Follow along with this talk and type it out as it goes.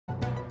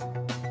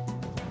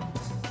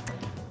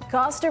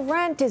Cost of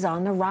rent is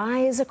on the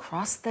rise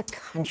across the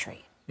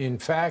country. In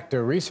fact,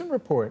 a recent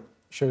report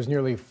shows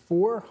nearly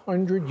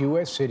 400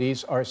 U.S.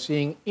 cities are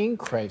seeing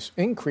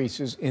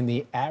increases in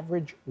the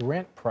average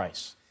rent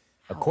price.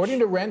 Ouch. According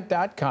to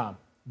Rent.com,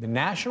 the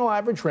national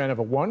average rent of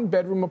a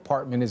one-bedroom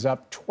apartment is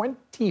up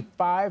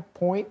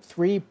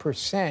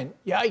 25.3%.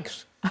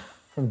 Yikes!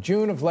 From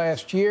June of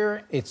last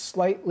year, it's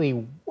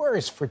slightly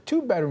worse for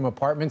two-bedroom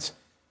apartments,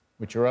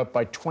 which are up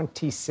by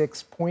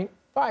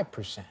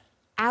 26.5%.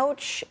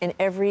 Ouch in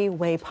every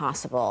way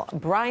possible.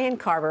 Brian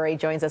Carberry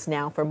joins us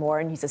now for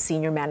more, and he's a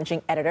senior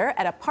managing editor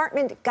at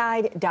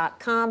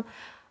apartmentguide.com.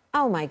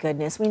 Oh, my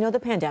goodness. We know the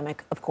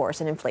pandemic, of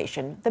course, and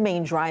inflation, the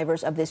main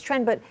drivers of this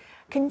trend. But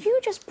can you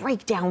just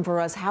break down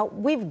for us how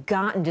we've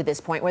gotten to this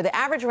point where the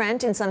average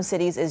rent in some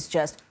cities is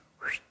just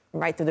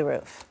right through the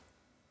roof?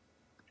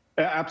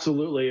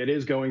 Absolutely. It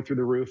is going through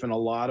the roof in a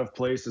lot of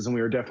places, and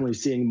we are definitely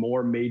seeing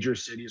more major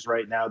cities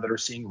right now that are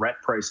seeing rent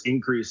price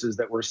increases,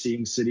 that we're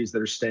seeing cities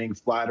that are staying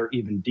flat or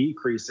even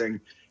decreasing.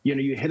 You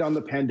know, you hit on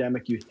the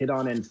pandemic, you hit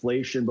on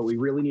inflation, but we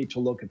really need to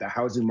look at the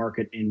housing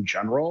market in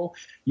general.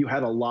 You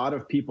had a lot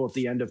of people at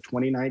the end of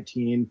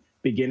 2019,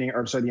 the end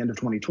of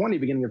 2020,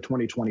 beginning of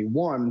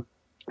 2021,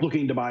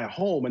 looking to buy a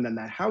home, and then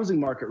that housing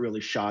market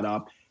really shot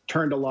up,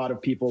 turned a lot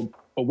of people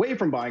away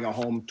from buying a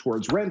home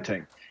towards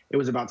renting. It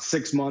was about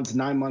 6 months,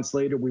 9 months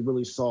later, we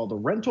really saw the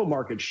rental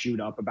market shoot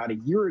up. About a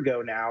year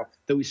ago now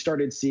that we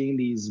started seeing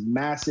these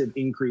massive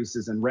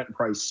increases in rent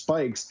price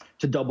spikes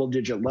to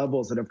double-digit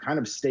levels that have kind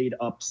of stayed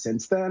up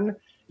since then.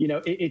 You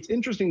know, it's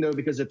interesting, though,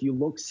 because if you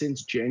look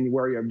since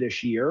January of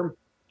this year,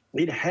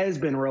 it has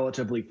been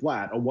relatively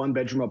flat. A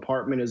one-bedroom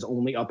apartment is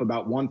only up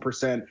about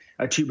 1%,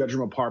 a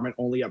two-bedroom apartment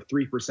only up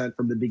 3%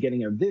 from the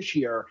beginning of this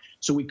year.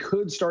 So we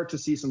could start to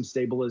see some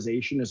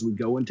stabilization as we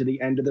go into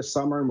the end of the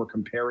summer, and we're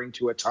comparing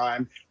to a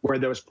time where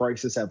those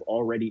prices have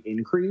already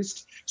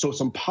increased. So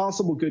some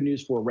possible good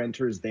news for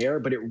renters there,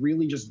 but it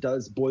really just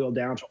does boil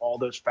down to all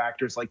those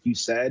factors, like you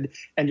said,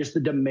 and just the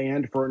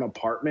demand for an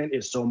apartment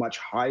is so much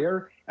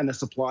higher, and the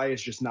supply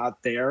is just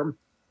not there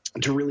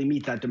to really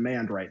meet that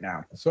demand right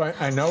now. So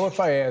I know if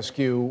I ask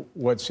you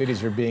what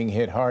cities are being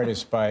hit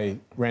hardest by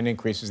rent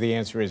increases, the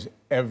answer is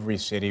every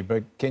city.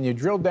 But can you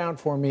drill down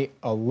for me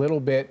a little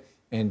bit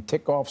and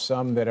tick off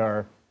some that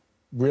are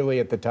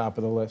really at the top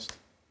of the list?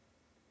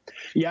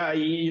 Yeah,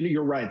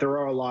 you're right. There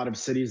are a lot of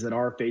cities that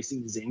are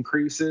facing these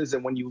increases.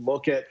 And when you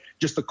look at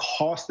just the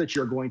cost that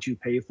you're going to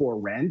pay for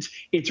rent,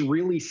 it's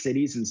really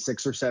cities in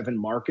 6 or 7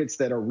 markets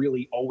that are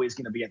really always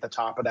going to be at the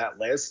top of that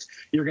list.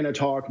 You're going to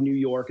talk New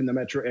York and the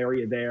metro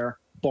area there,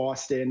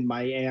 Boston,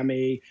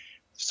 Miami,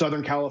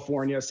 Southern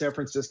California, San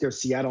Francisco,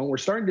 Seattle. And we're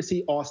starting to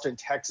see Austin,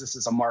 Texas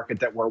as a market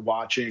that we're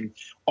watching.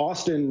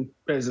 Austin,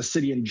 as a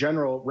city in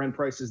general, rent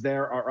prices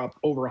there are up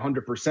over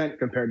 100%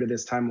 compared to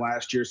this time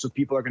last year. So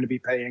people are going to be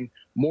paying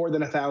more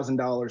than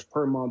 $1,000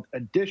 per month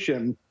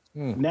addition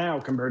now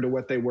compared to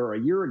what they were a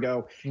year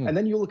ago. And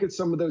then you look at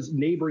some of those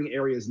neighboring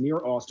areas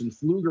near Austin.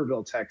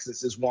 Pflugerville,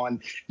 Texas is one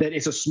that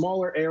it's a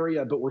smaller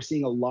area, but we're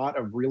seeing a lot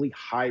of really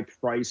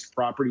high-priced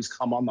properties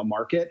come on the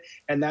market,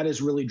 and that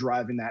is really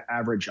driving that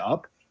average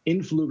up.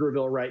 In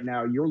Pflugerville right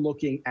now, you're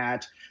looking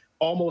at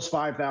almost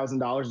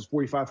 $5,000, it's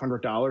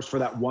 $4,500 for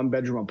that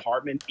one-bedroom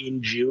apartment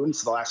in June.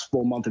 So the last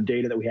full month of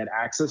data that we had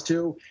access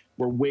to.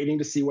 We're waiting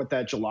to see what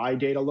that July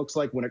data looks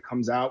like when it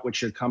comes out, which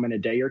should come in a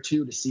day or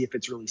two, to see if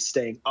it's really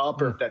staying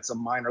up or if that's a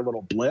minor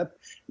little blip.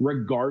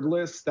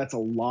 Regardless, that's a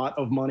lot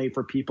of money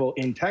for people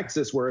in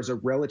Texas, whereas a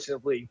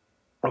relatively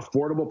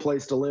affordable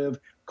place to live,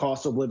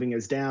 cost of living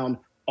is down.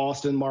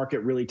 Austin market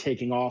really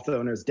taking off, though,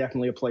 and is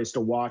definitely a place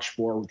to watch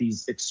for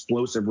these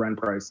explosive rent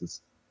prices.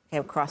 Okay,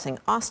 I'm crossing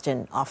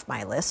Austin off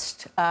my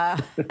list.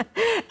 And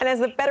as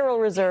the Federal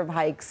Reserve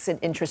hikes in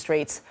interest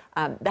rates,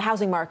 the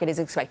housing market is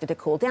expected to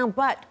cool down.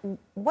 But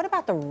what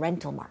about the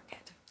rental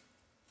market?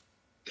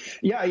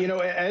 Yeah, you know,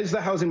 as the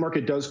housing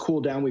market does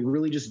cool down, we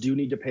really just do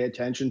need to pay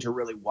attention to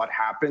really what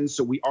happens.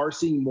 So we are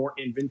seeing more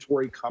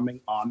inventory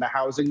coming on the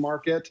housing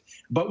market,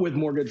 but with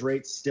mortgage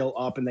rates still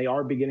up and they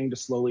are beginning to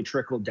slowly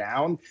trickle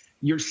down,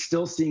 you're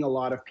still seeing a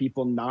lot of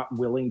people not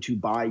willing to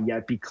buy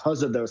yet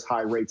because of those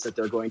high rates that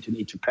they're going to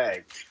need to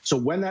pay. So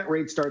when that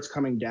rate starts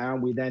coming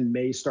down, we then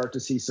may start to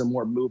see some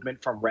more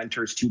movement from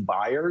renters to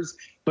buyers.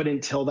 But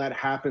until that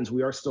happens,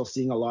 we are still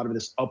seeing a lot of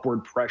this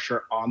upward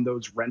pressure on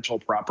those rental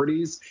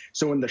properties.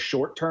 So in the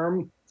short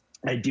term,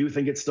 I do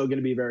think it's still going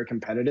to be very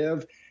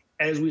competitive.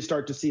 As we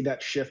start to see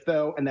that shift,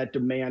 though, and that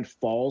demand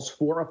falls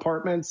for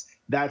apartments,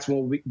 that's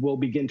when we'll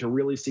begin to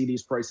really see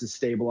these prices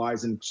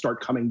stabilize and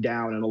start coming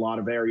down in a lot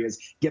of areas,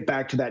 get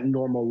back to that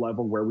normal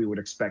level where we would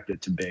expect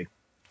it to be.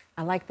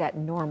 I like that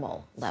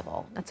normal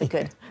level. That's a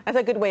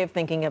good way of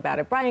thinking about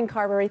it. Brian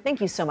Carberry, thank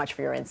you so much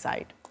for your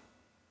insight.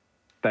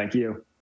 Thank you.